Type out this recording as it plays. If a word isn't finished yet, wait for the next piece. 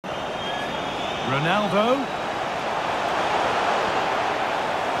Ronaldo.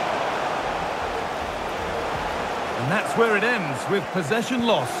 And that's where it ends, with possession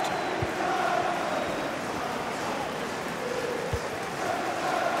lost.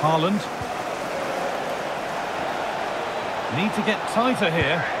 Haaland. Need to get tighter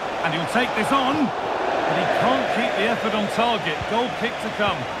here, and he'll take this on. But he can't keep the effort on target. Goal kick to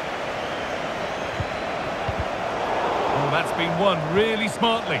come. Oh, that's been won really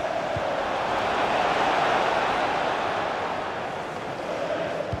smartly.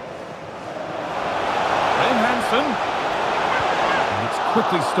 And it's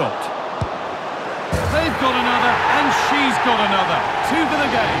quickly stopped. They've got another, and she's got another. 2 for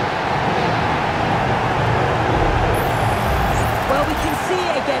the game. Well, we can see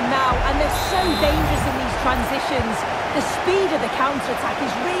it again now, and they're so dangerous in these transitions. The speed of the counter-attack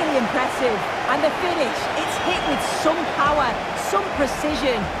is really impressive. And the finish, it's hit with some power, some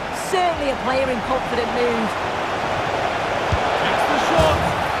precision. Certainly a player in confident mood. It's the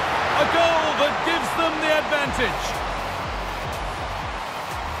shot. A goal that gives them the advantage.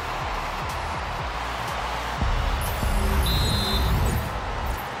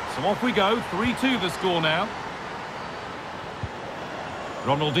 So off we go, 3-2 the score now.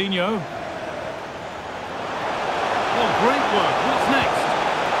 Ronaldinho. Oh, great work. What's next?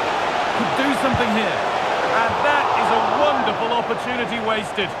 Could do something here. And that is a wonderful opportunity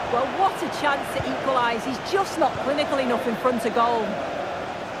wasted. Well, what a chance to equalise. He's just not clinical enough in front of goal.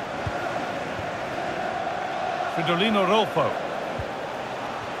 Fridolino Rolfo.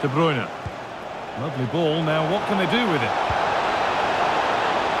 De Bruyne. Lovely ball. Now, what can they do with it?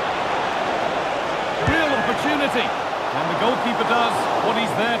 Real opportunity. And the goalkeeper does what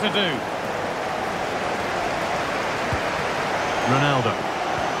he's there to do. Ronaldo.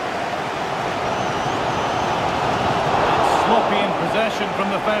 It's sloppy in possession from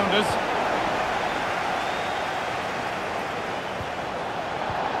the founders.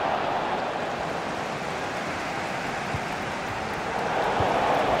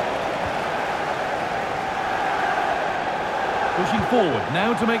 Pushing forward,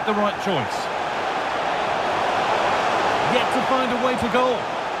 now to make the right choice. Yet to find a way to goal.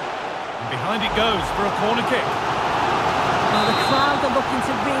 And behind it goes for a corner kick. Well, the crowd are looking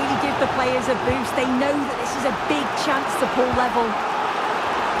to really give the players a boost. They know that this is a big chance to pull level.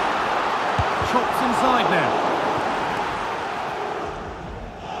 Chops inside now.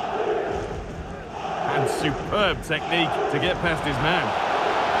 And superb technique to get past his man.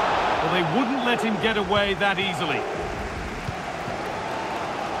 Well, they wouldn't let him get away that easily.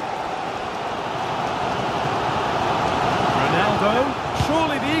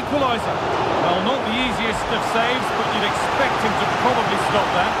 Surely the equaliser. Well, not the easiest of saves, but you'd expect him to probably stop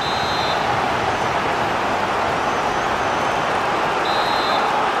that.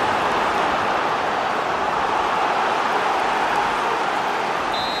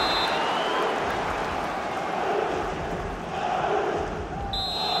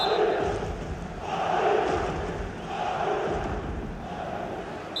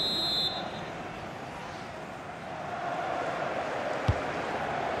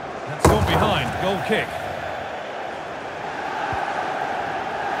 That's gone behind. Goal kick.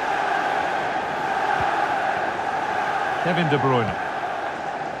 Kevin De Bruyne.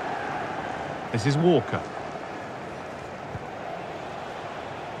 This is Walker.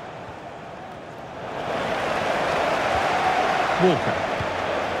 Walker.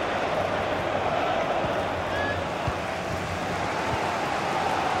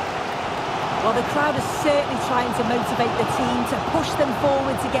 Well, the crowd is certainly trying to motivate the team to push them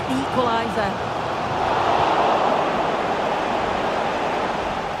forward to get the equaliser.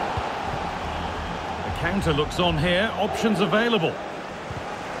 The counter looks on here. Options available.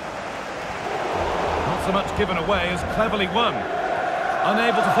 Not so much given away as cleverly won.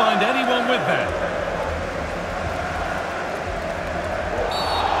 Unable to find anyone with that.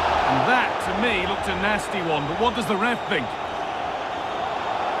 And that, to me, looked a nasty one. But what does the ref think?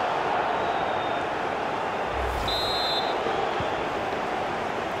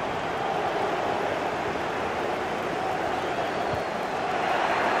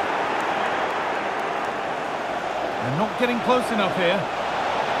 They're not getting close enough here.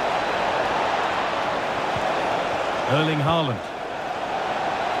 Erling Haaland.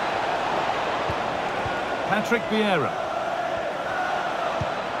 Patrick Vieira.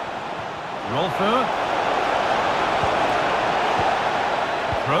 Rolfo.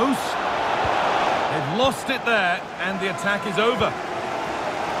 Kroos. They've lost it there, and the attack is over.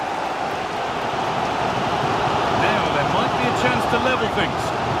 Now there might be a chance to level things,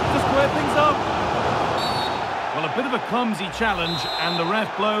 to square things up. Well, a bit of a clumsy challenge, and the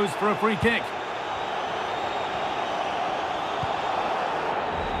ref blows for a free kick.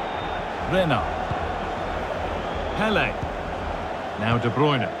 Renard. Pele. Now De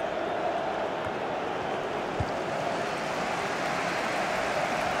Bruyne.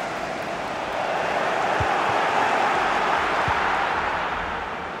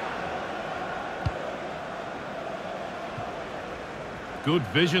 Good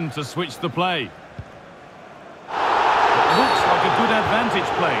vision to switch the play. Looks like a good advantage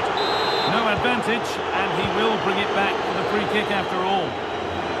played. No advantage, and he will bring it back for the free kick after all.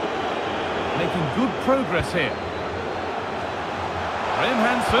 Making good progress here. Graham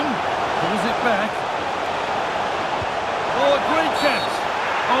Hansen pulls it back. Oh, a great chance.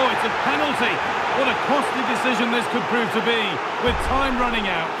 Oh, it's a penalty. What a costly decision this could prove to be, with time running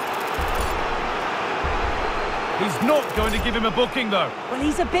out. He's not going to give him a booking, though. Well,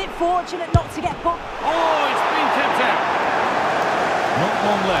 he's a bit fortunate not to get booked. Oh, it's been kept out. Not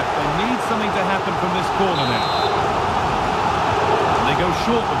long left. They need something to happen from this corner now. And they go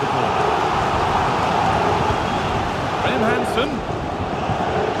short with the ball. Graham Hansen.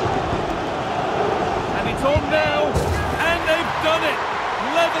 And it's on now. And they've done it.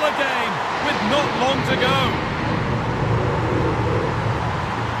 Level again with not long to go.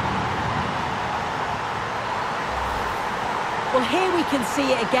 Well, here we can see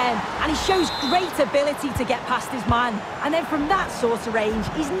it again, and he shows great ability to get past his man. And then from that sort of range,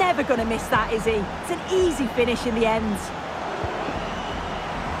 he's never going to miss that, is he? It's an easy finish in the end.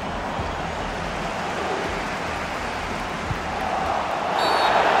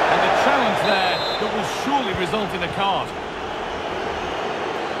 And a challenge there that will surely result in a card.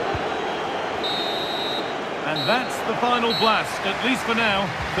 And that's the final blast, at least for now.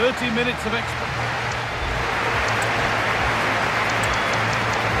 30 minutes of extra.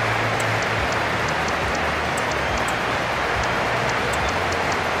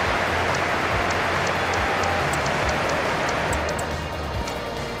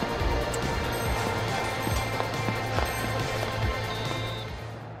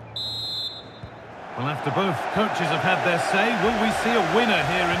 Well, after both coaches have had their say, will we see a winner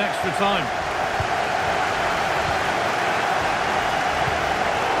here in extra time?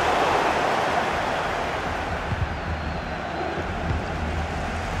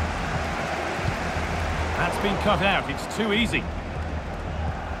 That's been cut out. It's too easy.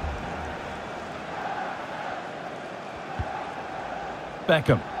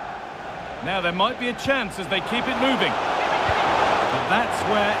 Beckham. Now there might be a chance as they keep it moving. But that's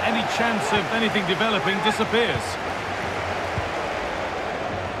where any chance of anything developing disappears.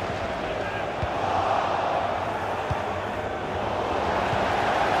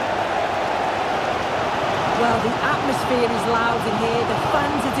 Well, the atmosphere is loud in here. The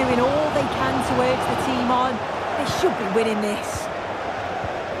fans are doing all they can to urge the team on. They should be winning this.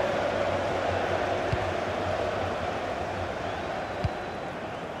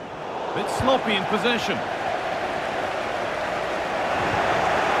 Bit sloppy in possession.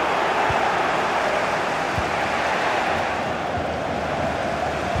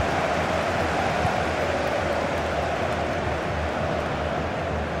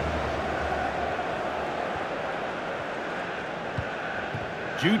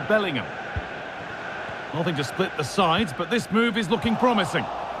 Jude Bellingham. Nothing to split the sides, but this move is looking promising.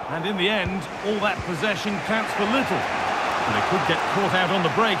 And in the end, all that possession counts for little. And they could get caught out on the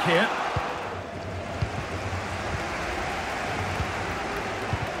break here.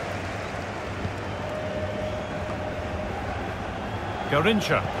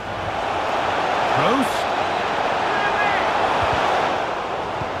 Garrincha. Kroos.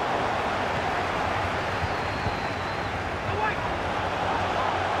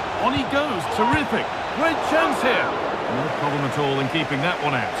 On he goes, terrific. Great chance here. No problem at all in keeping that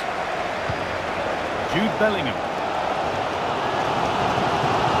one out. Jude Bellingham.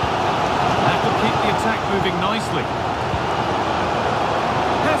 That could keep the attack moving nicely.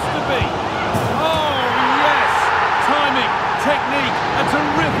 Has to be. Oh, yes! Timing, technique, a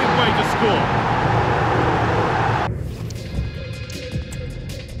terrific way to score.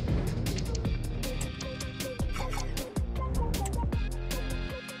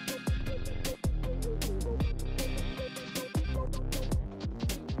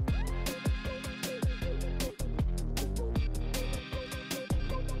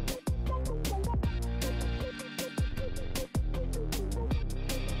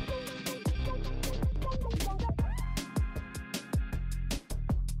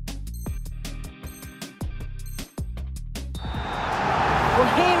 Well,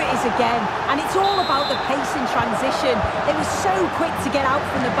 here it is again, and it's all about the pace in transition. They were so quick to get out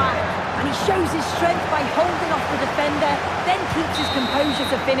from the back, and he shows his strength by holding off the defender, then keeps his composure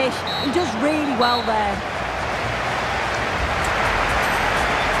to finish. He does really well there.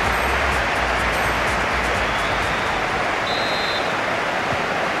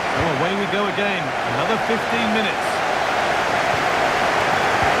 away we go again. Another 15 minutes.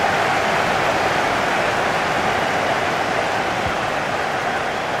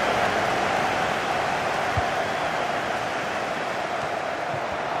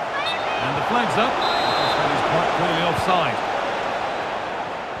 And the flag's up. This one is quite clearly offside.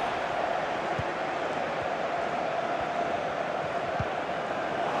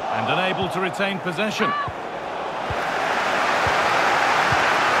 And unable to retain possession.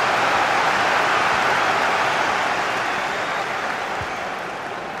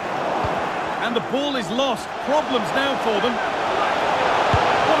 And the ball is lost. Problems now for them.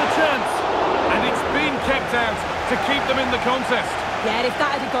 What a chance! And it's been kept out to keep them in the contest. Yeah, if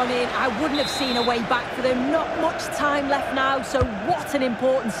that had gone in, I wouldn't have seen a way back for them. Not much time left now, so what an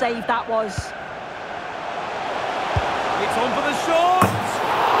important save that was. It's on for the shot!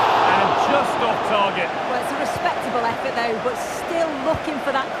 And just off target. Well, it's a respectable effort though, but still looking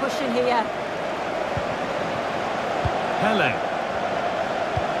for that cushion here. Pele.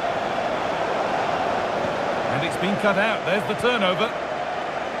 And it's been cut out. There's the turnover.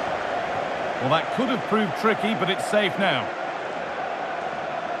 Well, that could have proved tricky, but it's safe now.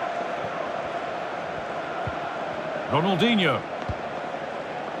 Ronaldinho.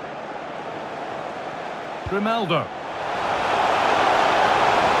 Grimaldo.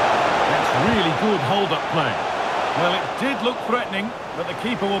 That's really good hold-up play. Well, it did look threatening, but the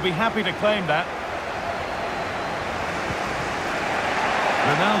keeper will be happy to claim that.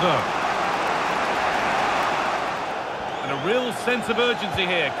 Ronaldo. And a real sense of urgency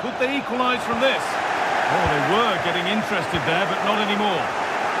here. Could they equalise from this? Oh, they were getting interested there, but not anymore.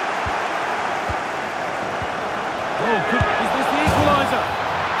 Oh, is this the equaliser?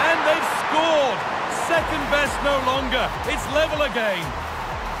 And they've scored! Second best no longer. It's level again.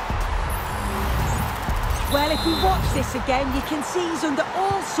 Well, if we watch this again, you can see he's under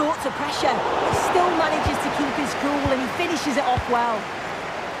all sorts of pressure. He still manages to keep his cool and he finishes it off well.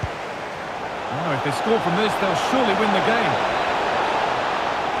 Oh, if they score from this, they'll surely win the game.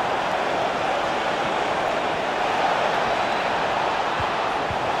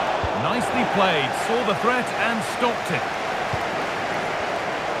 Nicely played, saw the threat and stopped it.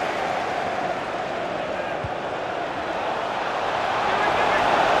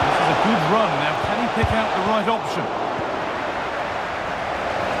 This is a good run. Now, can he pick out the right option?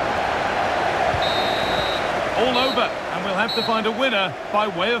 All over, and we'll have to find a winner by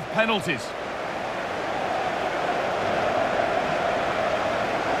way of penalties.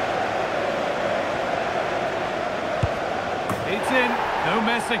 It's in, no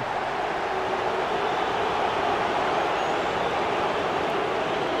messing.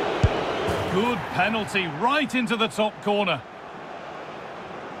 Good penalty, right into the top corner.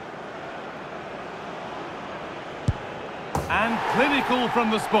 And clinical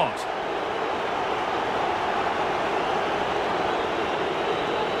from the spot.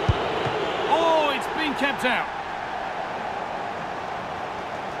 Oh, it's been kept out.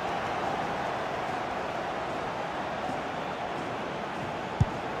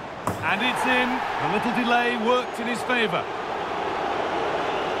 And it's in. A little delay worked in his favour.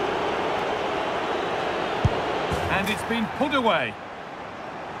 And it's been put away.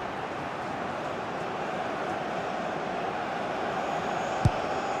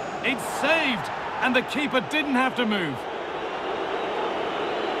 It's saved, and the keeper didn't have to move.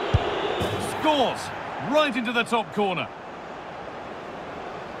 Scores, right into the top corner.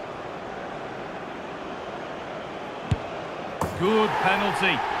 Good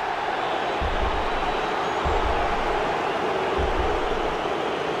penalty.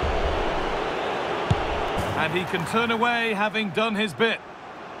 And he can turn away, having done his bit.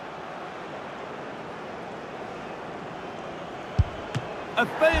 A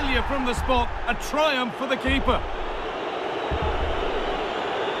failure from the spot, a triumph for the keeper.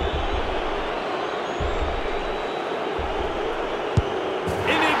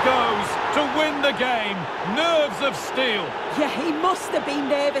 In it goes to win the game. Nerves of steel. Yeah, he must have been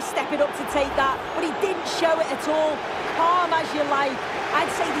nervous stepping up to take that, but he didn't show it at all. Calm as you like.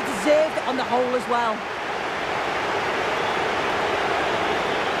 I'd say he deserved it on the whole as well.